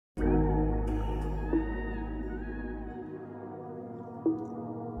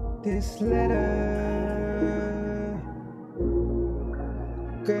this letter.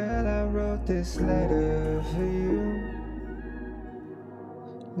 Girl, I wrote this letter for you.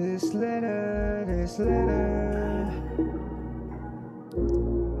 This letter, this letter.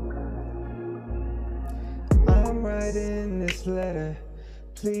 I'm writing this letter.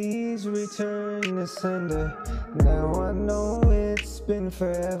 Please return the sender. Now I know it's been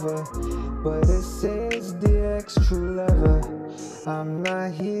forever, but it says the X true lover. I'm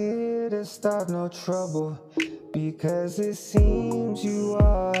not here to start no trouble, because it seems you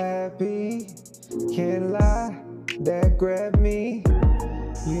are happy. Can't lie, that grabbed me.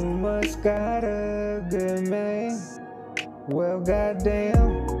 You must got a good man. Well,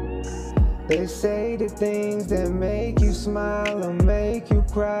 goddamn. They say the things that make you smile or make you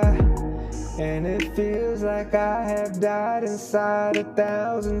cry, and it feels like I have died inside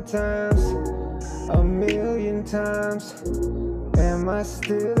 1,000 times, 1,000,000 times. Am I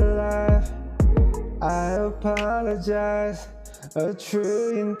still alive? I apologize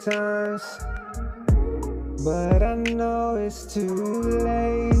 1,000,000,000 times, but I know it's too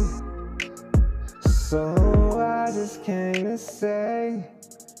late. So I just came to say,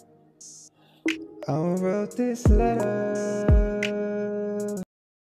 I wrote this letter.